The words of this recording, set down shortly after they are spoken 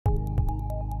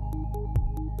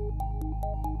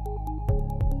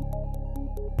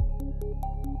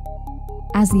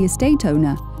As the estate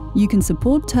owner, you can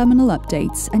support terminal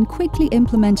updates and quickly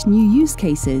implement new use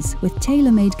cases with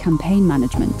tailor-made campaign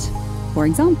management. For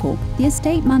example, the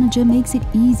estate manager makes it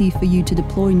easy for you to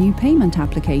deploy new payment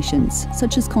applications,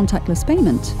 such as contactless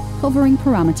payment, covering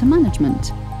parameter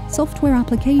management, software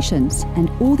applications, and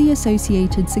all the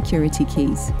associated security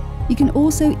keys. You can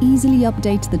also easily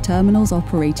update the terminal's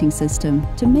operating system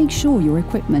to make sure your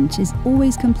equipment is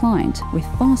always compliant with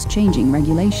fast-changing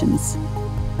regulations.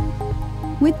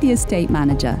 With the Estate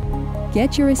Manager,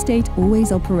 get your estate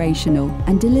always operational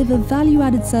and deliver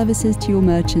value-added services to your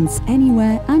merchants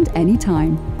anywhere and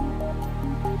anytime.